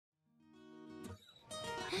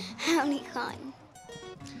Hownicon.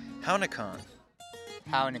 Hownicon.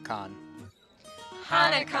 Hownicon.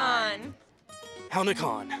 Hownicon.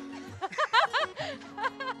 Hownicon.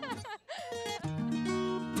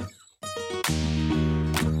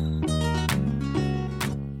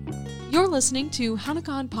 You're listening to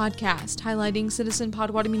Hownicon Podcast, highlighting Citizen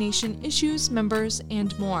Potawatomi Nation issues, members,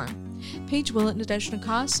 and more. Paige Willett, Nadesh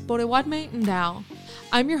Nakas, Borewadme, Ndao.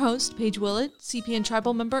 I'm your host, Paige Willett, CPN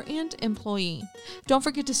Tribal member and employee. Don't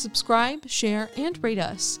forget to subscribe, share, and rate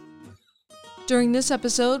us. During this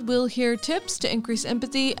episode, we'll hear tips to increase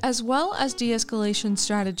empathy as well as de-escalation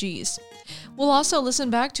strategies. We'll also listen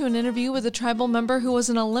back to an interview with a tribal member who was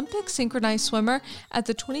an Olympic synchronized swimmer at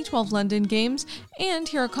the 2012 London Games and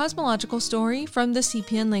hear a cosmological story from the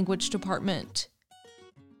CPN Language Department.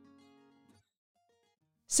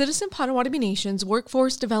 Citizen Potawatomi Nation's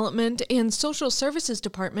Workforce Development and Social Services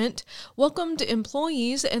Department welcomed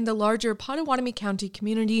employees in the larger Potawatomi County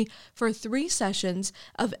community for 3 sessions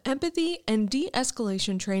of empathy and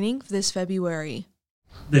de-escalation training this February.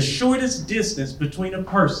 The shortest distance between a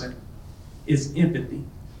person is empathy.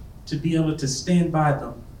 To be able to stand by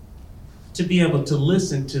them, to be able to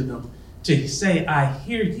listen to them, to say, I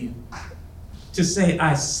hear you, to say,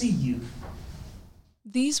 I see you.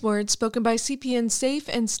 These words, spoken by CPN Safe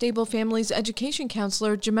and Stable Families Education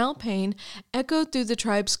Counselor Jamel Payne, echoed through the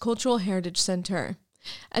tribe's Cultural Heritage Center.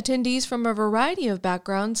 Attendees from a variety of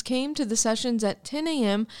backgrounds came to the sessions at 10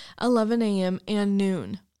 a.m., 11 a.m., and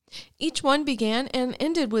noon. Each one began and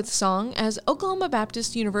ended with song as Oklahoma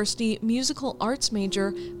Baptist University musical arts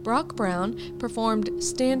major Brock Brown performed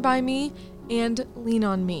Stand By Me and Lean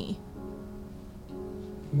On Me.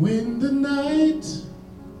 When the night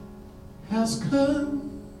has come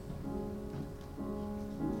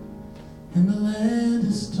and the land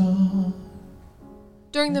is dark.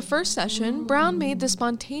 During the first session, Brown made the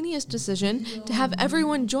spontaneous decision to have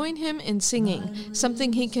everyone join him in singing,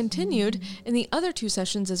 something he continued in the other 2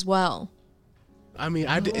 sessions as well. I mean,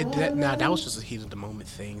 that was just a heat of the moment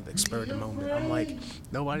thing, the spur of the moment. I'm like,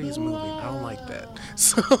 nobody is moving. I don't like that.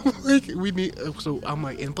 So I'm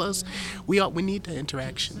like, and plus, we need the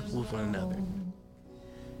interaction with one another.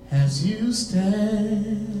 As you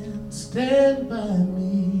stand by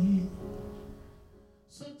me.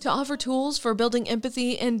 To offer tools for building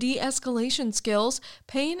empathy and de-escalation skills,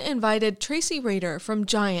 Payne invited Tracy Rader from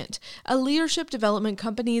Giant, a leadership development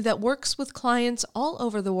company that works with clients all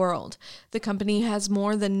over the world. The company has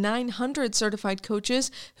more than 900 certified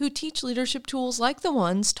coaches who teach leadership tools like the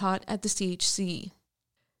ones taught at the CHC.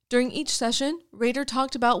 During each session, Rader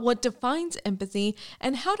talked about what defines empathy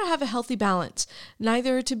and how to have a healthy balance,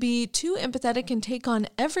 neither to be too empathetic and take on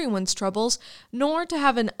everyone's troubles, nor to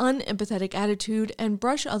have an unempathetic attitude and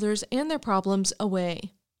brush others and their problems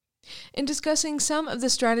away. In discussing some of the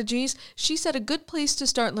strategies, she said a good place to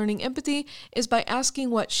start learning empathy is by asking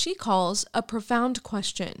what she calls a profound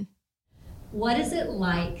question. What is it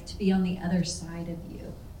like to be on the other side of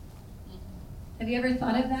you? Have you ever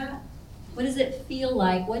thought of that? What does it feel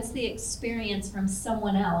like? What's the experience from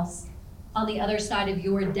someone else on the other side of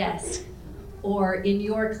your desk or in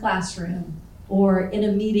your classroom or in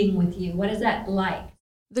a meeting with you? What is that like?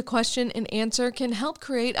 The question and answer can help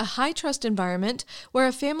create a high-trust environment where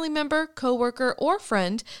a family member, coworker, or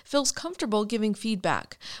friend feels comfortable giving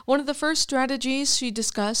feedback. One of the first strategies she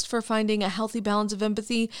discussed for finding a healthy balance of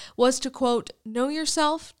empathy was to, quote, know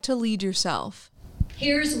yourself to lead yourself.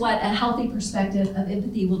 Here's what a healthy perspective of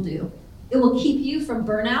empathy will do. It will keep you from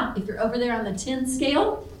burnout. If you're over there on the 10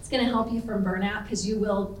 scale, it's going to help you from burnout because you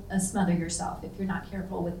will smother yourself if you're not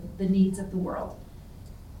careful with the needs of the world.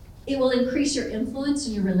 It will increase your influence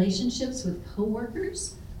in your relationships with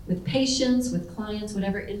coworkers, with patients, with clients,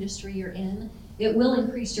 whatever industry you're in. It will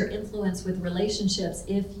increase your influence with relationships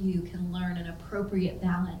if you can learn an appropriate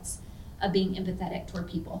balance of being empathetic toward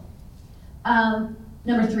people.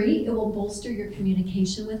 Number 3, it will bolster your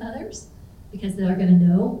communication with others, because they're going to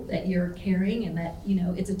know that you're caring and that,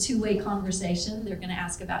 it's a 2-way conversation. They're going to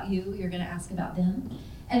ask about you, you're going to ask about them.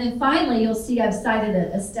 And then finally, you'll see I've cited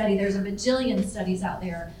a study. There's a bajillion studies out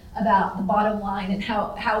there about the bottom line and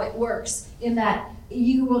how it works, in that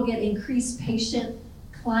you will get increased patient,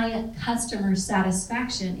 client, customer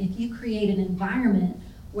satisfaction if you create an environment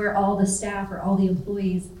where all the staff or all the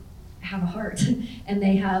employees have a heart and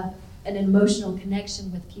they have an emotional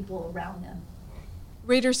connection with people around them.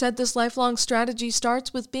 Rader said this lifelong strategy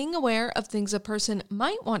starts with being aware of things a person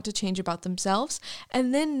might want to change about themselves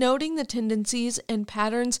and then noting the tendencies and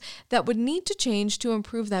patterns that would need to change to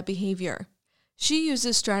improve that behavior. She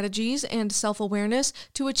uses strategies and self-awareness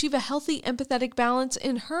to achieve a healthy, empathetic balance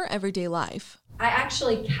in her everyday life. I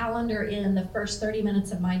actually calendar in the first 30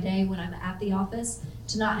 minutes of my day when I'm at the office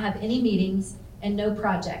to not have any meetings and no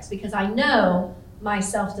projects, because I know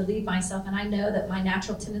myself to leave myself, and I know that my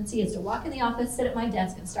natural tendency is to walk in the office, sit at my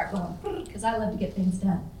desk, and start going, because I love to get things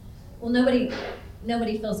done. Well,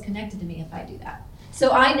 nobody feels connected to me if I do that.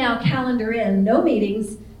 So I now calendar in no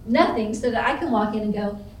meetings, nothing, so that I can walk in and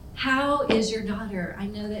go, how is your daughter? I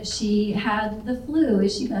know that she had the flu.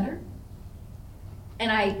 Is she better?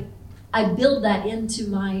 And I build that into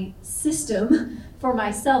my system for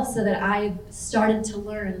myself so that I've started to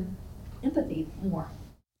learn empathy more.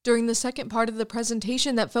 During the second part of the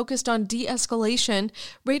presentation that focused on de-escalation,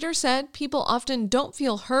 Rader said people often don't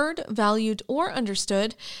feel heard, valued, or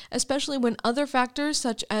understood, especially when other factors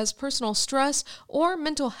such as personal stress or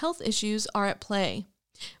mental health issues are at play.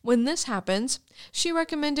 When this happens, she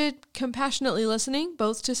recommended compassionately listening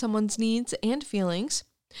both to someone's needs and feelings,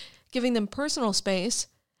 giving them personal space,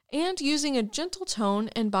 and using a gentle tone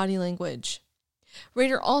and body language.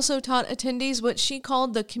 Rader also taught attendees what she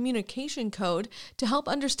called the communication code to help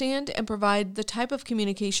understand and provide the type of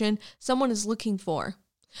communication someone is looking for.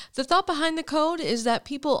 The thought behind the code is that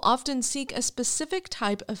people often seek a specific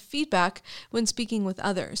type of feedback when speaking with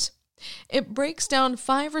others. It breaks down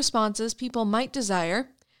 5 responses people might desire: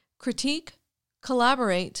 critique,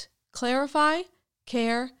 collaborate, clarify,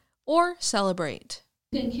 care, or celebrate.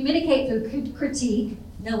 You can communicate through critique.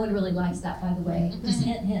 No one really likes that, by the way. Just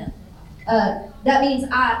hint, hint. That means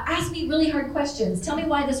ask me really hard questions. Tell me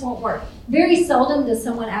why this won't work. Very seldom does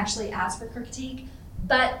someone actually ask for critique,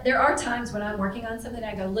 but there are times when I'm working on something,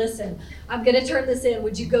 I go, listen, I'm going to turn this in.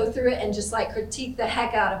 Would you go through it and just like critique the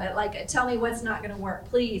heck out of it? Like, tell me what's not going to work.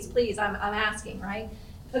 Please, please, I'm asking, right?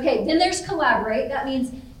 Okay, then there's collaborate. That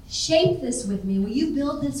means shape this with me. Will you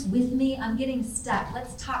build this with me? I'm getting stuck.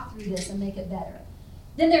 Let's talk through this and make it better.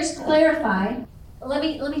 Then there's clarify. Let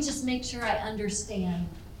me just make sure I understand.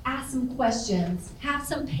 Ask some questions, have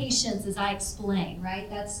some patience as I explain, right?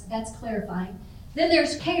 That's clarifying. Then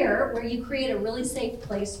there's care, where you create a really safe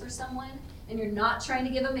place for someone, and you're not trying to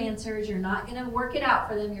give them answers, you're not gonna work it out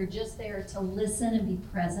for them, you're just there to listen and be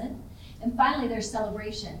present. And finally, there's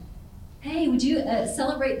celebration. Hey, would you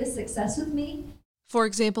celebrate this success with me? For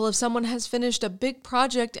example, if someone has finished a big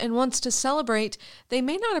project and wants to celebrate, they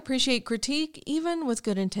may not appreciate critique, even with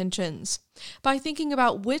good intentions. By thinking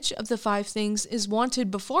about which of the 5 things is wanted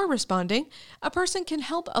before responding, a person can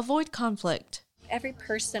help avoid conflict. Every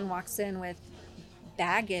person walks in with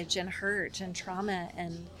baggage and hurt and trauma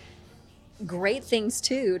and great things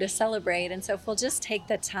too to celebrate. And so if we'll just take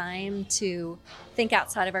the time to think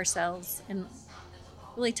outside of ourselves and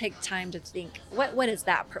really take time to think, what is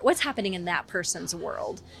that? What's happening in that person's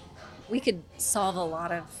world? We could solve a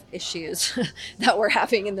lot of issues that we're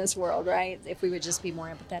having in this world, right? If we would just be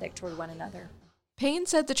more empathetic toward one another. Payne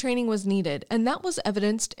said the training was needed, and that was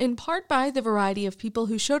evidenced in part by the variety of people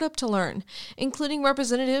who showed up to learn, including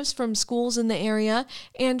representatives from schools in the area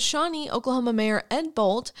and Shawnee, Oklahoma Mayor Ed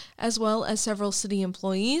Bolt, as well as several city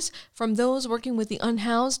employees, from those working with the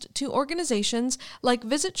unhoused to organizations like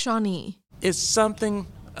Visit Shawnee. It's something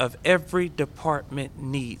of every department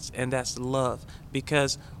needs, and that's love,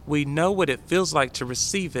 because we know what it feels like to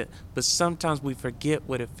receive it, but sometimes we forget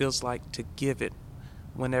what it feels like to give it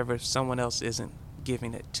whenever someone else isn't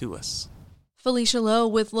giving it to us. Felicia Lowe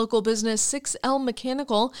with local business 6L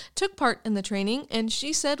Mechanical took part in the training, and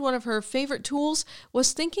she said one of her favorite tools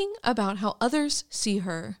was thinking about how others see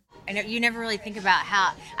her. I know you never really think about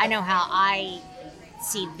how I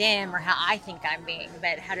see them or how I think I'm being,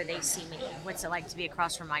 but how do they see me? What's it like to be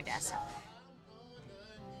across from my desk?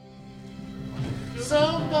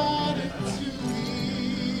 Somebody to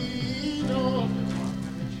lean on.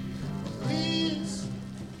 Please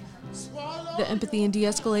swallow. The Empathy and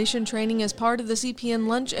De-Escalation training is part of the CPN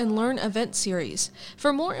Lunch and Learn event series.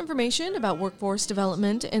 For more information about workforce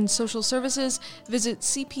development and social services, visit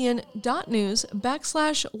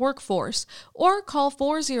cpn.news/workforce or call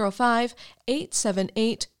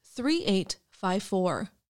 405-878-3854.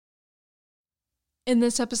 In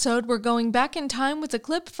this episode, we're going back in time with a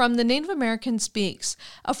clip from The Native American Speaks,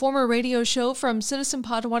 a former radio show from Citizen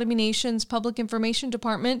Potawatomi Nation's Public Information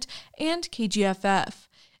Department and KGFF.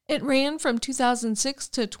 It ran from 2006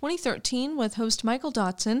 to 2013 with host Michael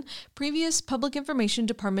Dotson, previous Public Information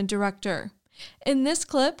Department director. In this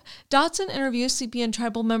clip, Dotson interviews CPN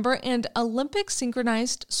tribal member and Olympic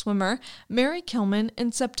synchronized swimmer Mary Kilman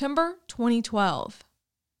in September 2012.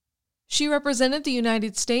 She represented the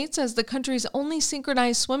United States as the country's only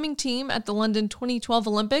synchronized swimming team at the London 2012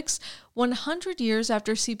 Olympics, 100 years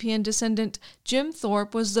after CPN descendant Jim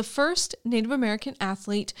Thorpe was the first Native American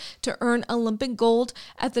athlete to earn Olympic gold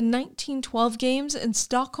at the 1912 Games in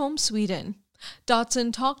Stockholm, Sweden.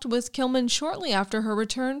 Dotson talked with Kilman shortly after her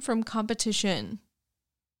return from competition.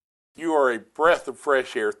 You are a breath of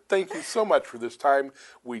fresh air. Thank you so much for this time.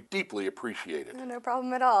 We deeply appreciate it. No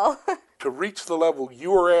problem at all. To reach the level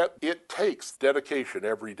you are at, it takes dedication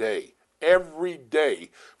every day. Every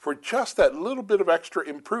day for just that little bit of extra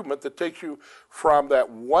improvement that takes you from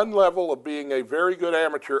that one level of being a very good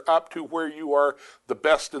amateur up to where you are the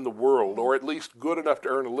best in the world, or at least good enough to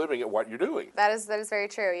earn a living at what you're doing. That is very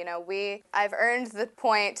true. You know, I've earned the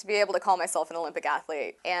point to be able to call myself an Olympic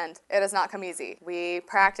athlete, and it has not come easy. We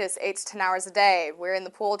practice 8 to 10 hours a day. We're in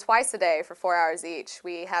the pool twice a day for 4 hours each.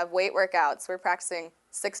 We have weight workouts. We're practicing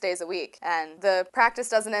 6 days a week, and the practice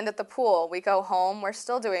doesn't end at the pool. We go home, we're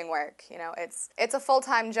still doing work. You know, it's a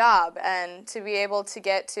full-time job, and to be able to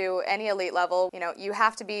get to any elite level, you know, you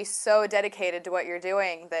have to be so dedicated to what you're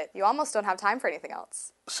doing that you almost don't have time for anything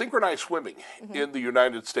else. Synchronized swimming in the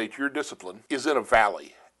United States, your discipline, is in a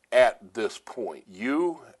valley at this point.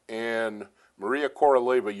 You and Maria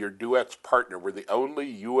Koroleva, your duet's partner, were the only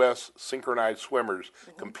U.S. synchronized swimmers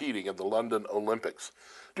competing in the London Olympics.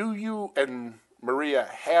 Do you and Maria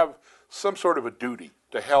have some sort of a duty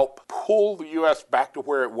to help pull the U.S. back to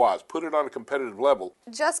where it was, put it on a competitive level?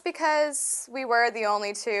 Just because we were the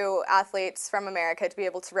only 2 athletes from America to be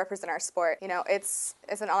able to represent our sport, you know, it's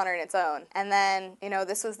an honor in its own. And then, you know,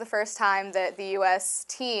 this was the first time that the U.S.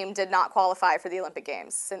 team did not qualify for the Olympic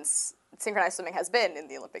Games since synchronized swimming has been in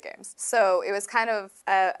the Olympic Games. So it was kind of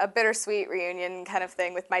a bittersweet reunion kind of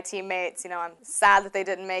thing with my teammates. You know, I'm sad that they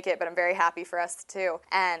didn't make it, but I'm very happy for us too.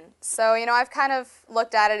 And so, you know, I've kind of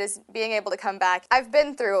looked at it as being able to come back. I've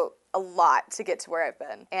been through a lot to get to where I've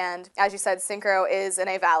been. And as you said, synchro is in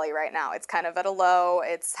a valley right now. It's kind of at a low.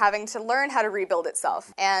 It's having to learn how to rebuild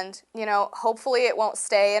itself. And, you know, hopefully it won't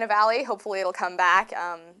stay in a valley. Hopefully it'll come back.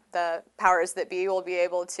 The powers that be will be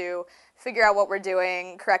able to figure out what we're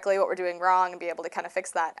doing correctly, what we're doing wrong, and be able to kind of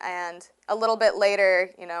fix that. And a little bit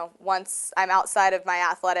later, you know, once I'm outside of my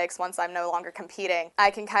athletics, once I'm no longer competing,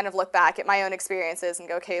 I can kind of look back at my own experiences and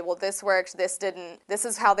go, okay, well, this worked, this didn't, this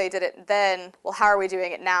is how they did it then, well, how are we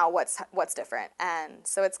doing it now, what's different? And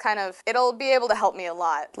so it's kind of, it'll be able to help me a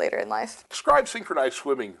lot later in life. Describe synchronized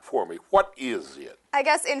swimming for me. What is it? I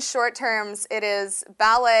guess in short terms, it is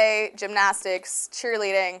ballet, gymnastics,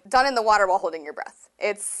 cheerleading, done in the water while holding your breath.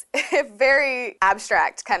 It's a very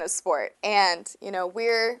abstract kind of sport. And, you know,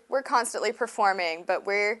 we're constantly performing, but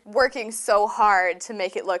we're working so hard to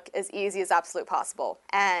make it look as easy as absolutely possible.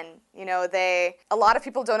 And, you know, a lot of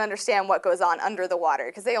people don't understand what goes on under the water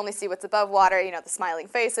because they only see what's above water, you know, the smiling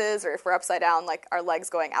faces, or if we're upside down, like our legs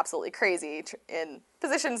going absolutely crazy in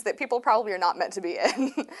positions that people probably are not meant to be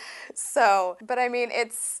in. So, but I mean,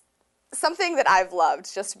 it's something that I've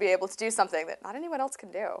loved, just to be able to do something that not anyone else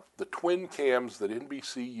can do. The twin cams that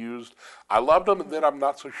NBC used, I loved them, and then I'm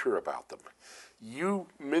not so sure about them. You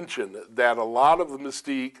mentioned that a lot of the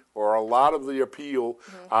mystique or a lot of the appeal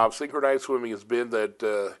of synchronized swimming has been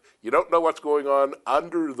that you don't know what's going on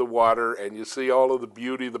under the water, and you see all of the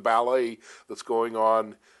beauty, the ballet that's going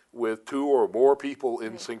on with 2 or more people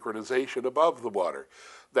in synchronization above the water.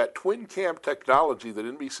 That twin cam technology that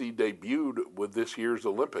NBC debuted with this year's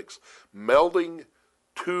Olympics, melding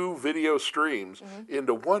 2 video streams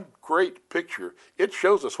into one great picture, it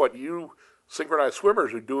shows us what you synchronized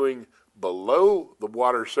swimmers are doing below the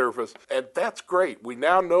water surface, and that's great. We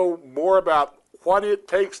now know more about what it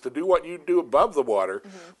takes to do what you do above the water,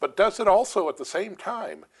 but does it also at the same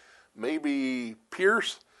time maybe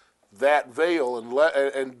pierce that veil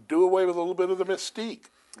and do away with a little bit of the mystique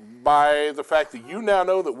by the fact that you now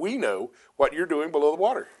know that we know what you're doing below the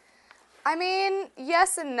water? I mean,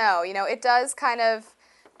 yes and no. You know, it does kind of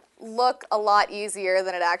look a lot easier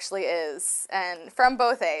than it actually is, and from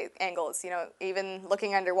both angles. You know, even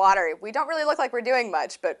looking underwater, we don't really look like we're doing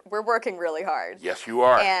much, but we're working really hard. Yes, you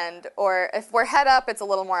are. Or if we're head up, it's a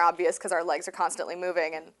little more obvious because our legs are constantly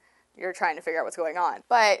moving and you're trying to figure out what's going on.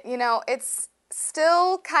 But, you know, it's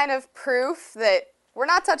still kind of proof that we're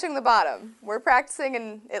not touching the bottom. We're practicing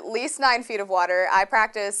in at least 9 feet of water. I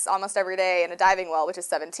practice almost every day in a diving well, which is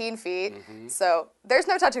 17 feet. So there's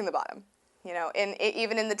no touching the bottom. You know,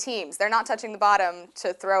 even in the teams, they're not touching the bottom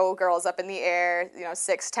to throw girls up in the air, you know,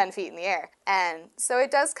 6-10 feet in the air. And so it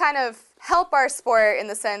does kind of help our sport in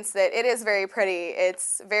the sense that it is very pretty.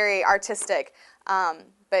 It's very artistic.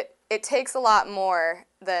 But it takes a lot more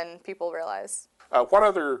than people realize. What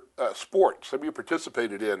other sports have you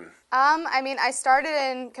participated in? I mean, I started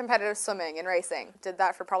in competitive swimming and racing. Did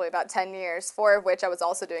that for probably about 10 years, 4 of which I was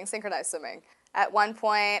also doing synchronized swimming. At one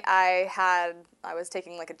point, I was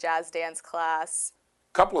taking like a jazz dance class.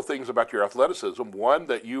 couple of things about your athleticism. One,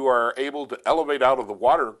 that you are able to elevate out of the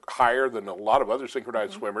water higher than a lot of other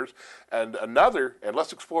synchronized swimmers. And another, and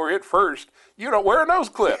let's explore it first, you don't wear a nose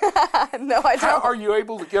clip. No, I don't. How are you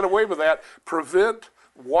able to get away with that? Prevent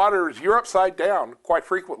waters, you're upside down quite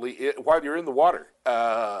frequently while you're in the water.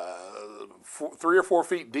 3 or 4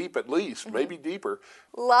 feet deep at least, maybe deeper.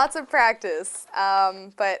 Lots of practice.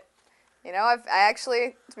 But, you know, I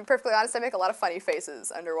actually, to be perfectly honest, I make a lot of funny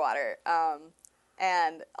faces underwater.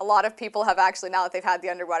 And a lot of people have actually, now that they've had the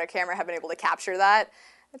underwater camera, have been able to capture that.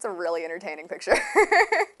 It's a really entertaining picture.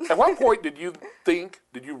 At what point did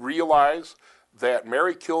you realize that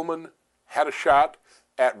Mary Kilman had a shot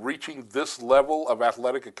at reaching this level of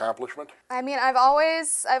athletic accomplishment? I mean, I've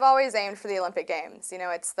always aimed for the Olympic Games. You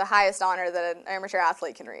know, it's the highest honor that an amateur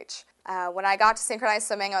athlete can reach. When I got to synchronized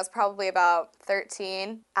swimming, I was probably about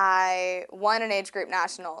 13. I won an age group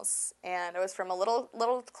nationals, and it was from a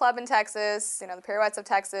little club in Texas. You know, the Pirouettes of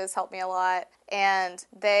Texas helped me a lot, and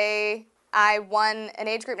I won an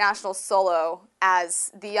age group national solo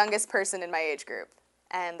as the youngest person in my age group,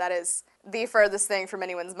 and that is the furthest thing from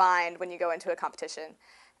anyone's mind when you go into a competition.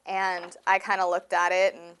 And I kind of looked at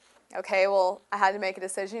it and, okay, well, I had to make a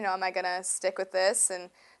decision, you know, am I going to stick with this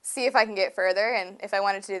and see if I can get further? And if I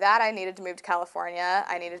wanted to do that, I needed to move to California.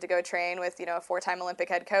 I needed to go train with, you know, a 4-time Olympic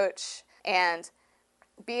head coach and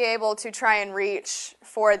be able to try and reach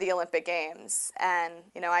for the Olympic Games. And,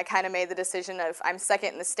 you know, I kind of made the decision of I'm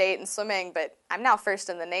second in the state in swimming, but I'm now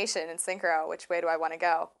first in the nation in synchro. Which way do I want to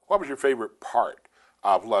go? What was your favorite part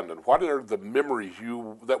of London? What are the memories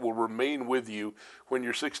that will remain with you when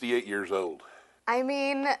you're 68 years old? I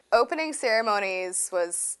mean, opening ceremonies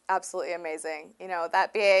was absolutely amazing. You know,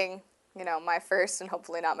 that being, you know, my first and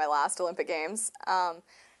hopefully not my last Olympic Games.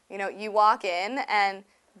 You know, you walk in and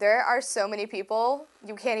there are so many people,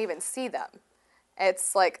 you can't even see them.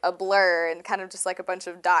 It's like a blur and kind of just like a bunch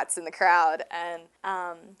of dots in the crowd. And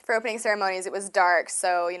for opening ceremonies, it was dark,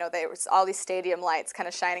 so, you know, there was all these stadium lights kind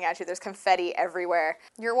of shining at you. There's confetti everywhere.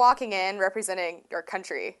 You're walking in representing your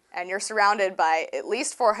country, and you're surrounded by at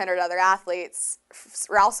least 400 other athletes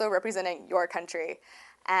also representing your country.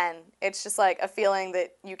 And it's just like a feeling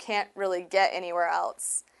that you can't really get anywhere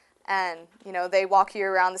else. And, you know, they walk you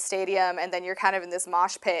around the stadium, and then you're kind of in this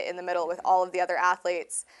mosh pit in the middle with all of the other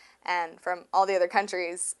athletes and from all the other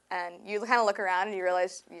countries, and you kind of look around and you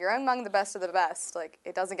realize you're among the best of the best. Like,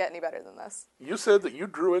 it doesn't get any better than this. You said that you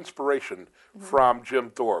drew inspiration from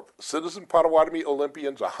Jim Thorpe. Citizen Potawatomi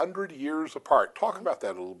Olympians 100 years apart. Talk about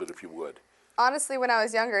that a little bit if you would. Honestly, when I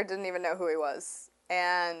was younger, I didn't even know who he was.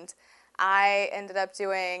 And I ended up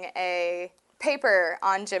doing a paper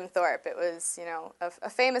on Jim Thorpe. It was, you know,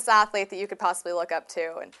 a famous athlete that you could possibly look up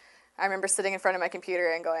to. And I remember sitting in front of my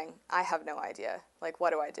computer and going, I have no idea. Like,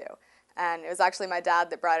 what do I do? And it was actually my dad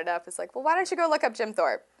that brought it up. It's like, well, why don't you go look up Jim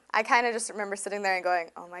Thorpe? I kind of just remember sitting there and going,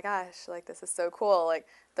 oh my gosh, like, this is so cool. Like,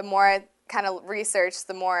 the more I kind of researched,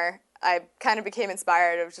 the more I kind of became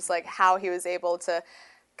inspired of just like how he was able to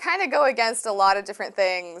kind of go against a lot of different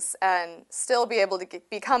things and still be able to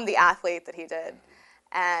become the athlete that he did.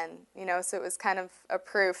 And, you know, so it was kind of a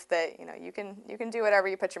proof that, you know, you can do whatever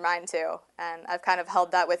you put your mind to. And I've kind of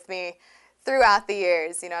held that with me throughout the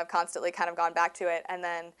years. You know, I've constantly kind of gone back to it. And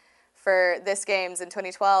then for this Games in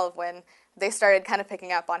 2012, when they started kind of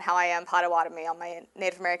picking up on how I am Potawatomi, on my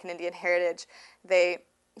Native American Indian heritage, they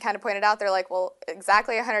kind of pointed out, they're like, well,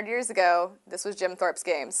 exactly 100 years ago, this was Jim Thorpe's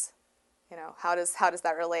Games. You know, how does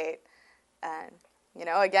that relate? And, you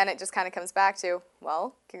know, again, it just kind of comes back to,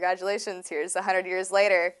 well, congratulations, here's 100 years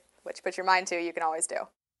later, what you put your mind to, you can always do.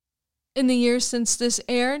 In the years since this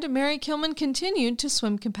aired, Mary Kilman continued to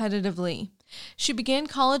swim competitively. She began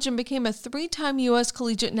college and became a 3-time U.S.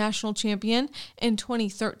 Collegiate National Champion in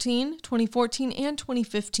 2013, 2014, and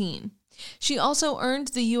 2015. She also earned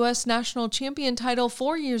the U.S. National Champion title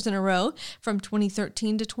 4 years in a row, from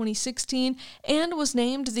 2013 to 2016, and was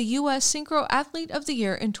named the U.S. Synchro Athlete of the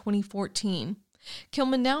Year in 2014.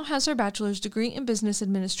 Kilman now has her bachelor's degree in business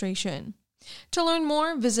administration. To learn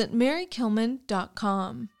more, visit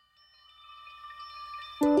marykilman.com.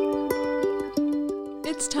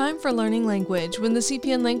 It's time for Learning Language, when the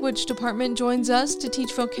CPN Language Department joins us to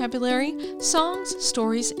teach vocabulary, songs,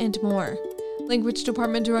 stories, and more. Language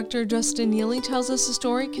Department Director Justin Neely tells us a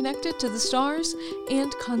story connected to the stars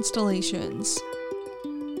and constellations.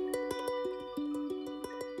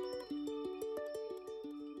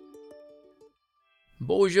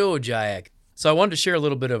 Bonjour, Jayak. So I wanted to share a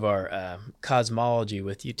little bit of our cosmology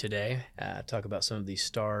with you today, talk about some of these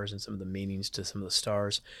stars and some of the meanings to some of the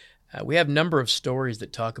stars. We have a number of stories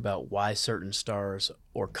that talk about why certain stars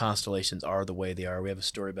or constellations are the way they are. We have a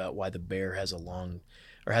story about why the bear has a long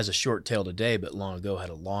or has a short tail today, but long ago had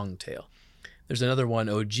a long tail. There's another one,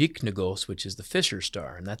 Ojiknagos, which is the Fisher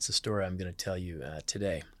star, and that's the story I'm going to tell you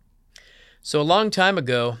today. So a long time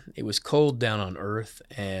ago, it was cold down on Earth,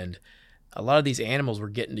 and a lot of these animals were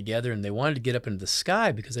getting together, and they wanted to get up into the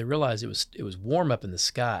sky because they realized it was warm up in the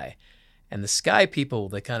sky. And the sky people,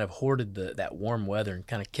 they kind of hoarded that warm weather and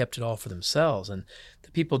kind of kept it all for themselves. And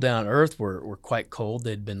the people down on Earth were quite cold.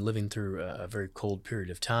 They'd been living through a very cold period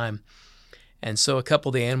of time. And so a couple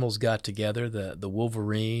of the animals got together, the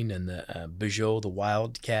wolverine and the Bijou, the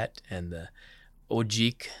wildcat, and the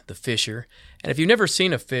Ojik, the fisher. And if you've never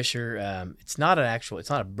seen a fisher, it's not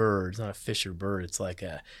a bird, it's not a fisher bird. It's like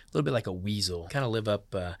a little bit like a weasel. Kind of live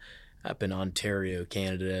up in Ontario,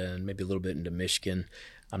 Canada, and maybe a little bit into Michigan.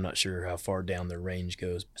 I'm not sure how far down their range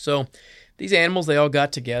goes. So these animals, they all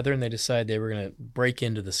got together and they decided they were going to break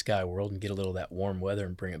into the sky world and get a little of that warm weather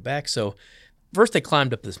and bring it back. So first they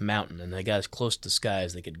climbed up this mountain and they got as close to the sky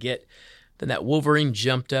as they could get. Then that wolverine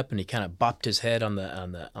jumped up and he kind of bopped his head on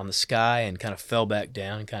the sky and kind of fell back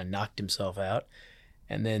down and kind of knocked himself out.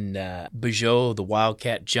 And then Bijou, the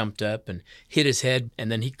wildcat, jumped up and hit his head, and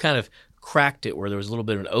then he kind of cracked it where there was a little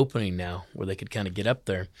bit of an opening now where they could kind of get up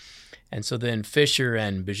there. And so then Fisher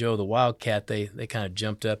and Bijou, the wildcat, they kind of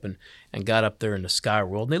jumped up and got up there in the sky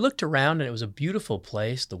world. And they looked around, and it was a beautiful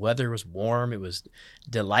place. The weather was warm. It was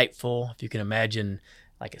delightful, if you can imagine,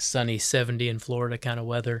 like a sunny 70 in Florida kind of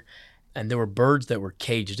weather. And there were birds that were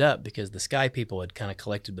caged up because the sky people had kind of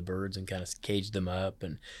collected the birds and kind of caged them up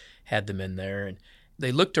and had them in there. And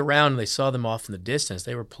they looked around and they saw them off in the distance.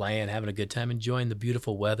 They were playing, having a good time, enjoying the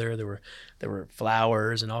beautiful weather. There were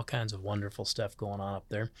flowers and all kinds of wonderful stuff going on up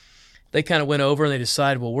there. They kind of went over and they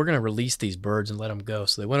decided, well, we're going to release these birds and let them go.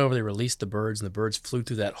 So they went over, they released the birds, and the birds flew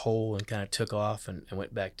through that hole and kind of took off and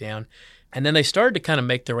went back down. And then they started to kind of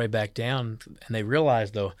make their way back down, and they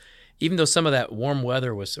realized, though, even though some of that warm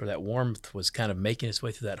weather that warmth was kind of making its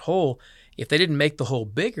way through that hole, if they didn't make the hole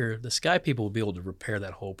bigger, the sky people would be able to repair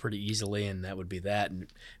that hole pretty easily, and that would be that. And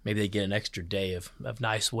maybe they'd get an extra day of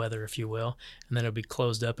nice weather, if you will, and then it would be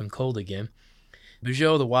closed up and cold again.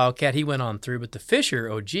 Bijou, the wildcat, he went on through, but the fisher,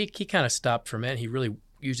 Ojik, he kind of stopped for a minute. He really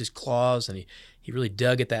used his claws, and he really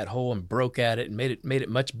dug at that hole and broke at it and made it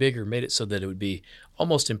much bigger, made it so that it would be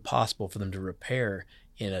almost impossible for them to repair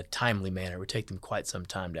in a timely manner. It would take them quite some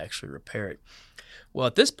time to actually repair it. Well,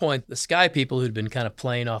 at this point, the sky people who'd been kind of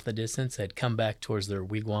playing off the distance had come back towards their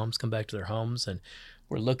wigwams, come back to their homes, and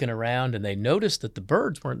were looking around, and they noticed that the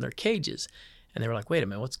birds weren't in their cages. And they were like, wait a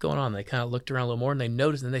minute, what's going on? They kind of looked around a little more, and they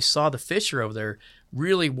noticed, and they saw the fisher over there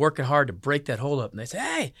really working hard to break that hole up. And they said,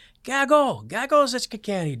 hey, gago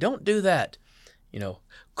zechkakani, don't do that.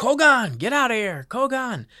 Kogan, get out of here,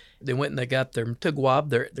 Kogan. They went and they got their tugwab,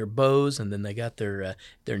 their bows, and then they got their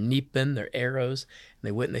nipin, their arrows. And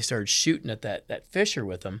they went and they started shooting at that fisher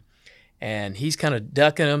with them. And he's kind of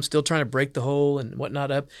ducking them, still trying to break the hole and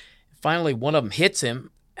whatnot up. Finally, one of them hits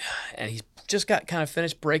him, and he's just got kind of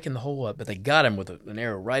finished breaking the hole up, but they got him with an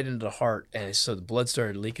arrow right into the heart, and so the blood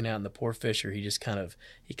started leaking out, and the poor fisher, he kind of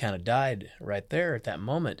died right there at that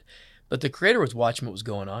moment. But the creator was watching what was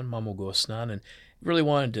going on, Mamu Gosnan, and really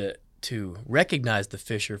wanted to recognize the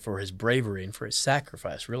fisher for his bravery and for his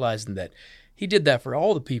sacrifice, realizing that he did that for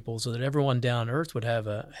all the people so that everyone down on earth would have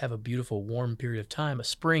a beautiful, warm period of time, a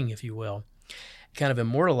spring, if you will. He kind of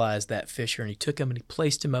immortalized that fisher, and he took him and he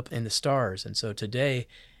placed him up in the stars. And so today,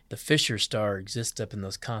 the Fisher star exists up in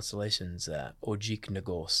those constellations,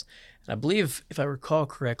 Ojiknagos. And I believe, if I recall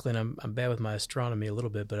correctly, and I'm bad with my astronomy a little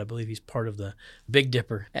bit, but I believe he's part of the Big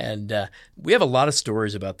Dipper. And we have a lot of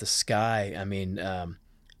stories about the sky. I mean,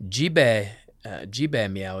 Jibe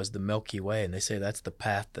Meow is the Milky Way, and they say that's the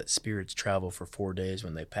path that spirits travel for 4 days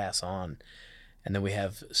when they pass on. And then we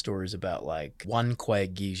have stories about like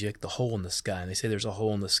Wankwe Gijik, the hole in the sky. And they say there's a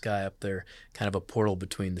hole in the sky up there, kind of a portal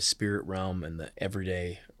between the spirit realm and the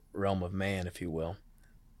everyday realm of man, if you will.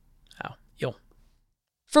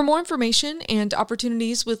 For more information and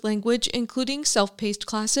opportunities with language, including self-paced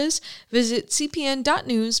classes, visit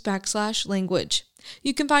cpn.news/language.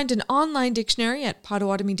 You can find an online dictionary at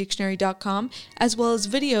potawatomi.dictionary.com, as well as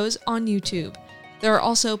videos on YouTube. There are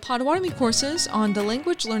also Potawatomi courses on the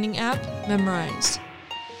language learning app Memrise.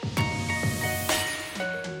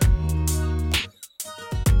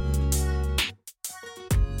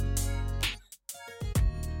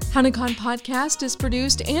 Hanakan Podcast is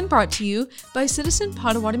produced and brought to you by Citizen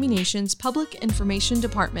Potawatomi Nation's Public Information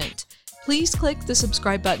Department. Please click the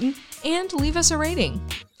subscribe button and leave us a rating.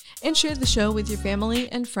 And share the show with your family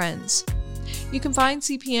and friends. You can find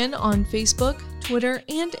CPN on Facebook, Twitter,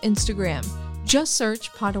 and Instagram. Just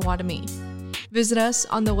search Potawatomi. Visit us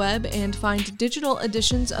on the web and find digital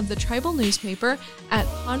editions of the tribal newspaper at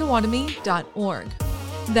potawatomi.org.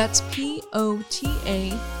 That's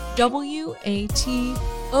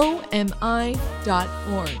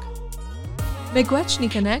POTAWATOMI.org. Miigwech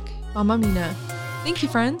Nikanek, Mamamina. Thank you,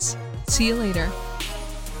 friends. See you later.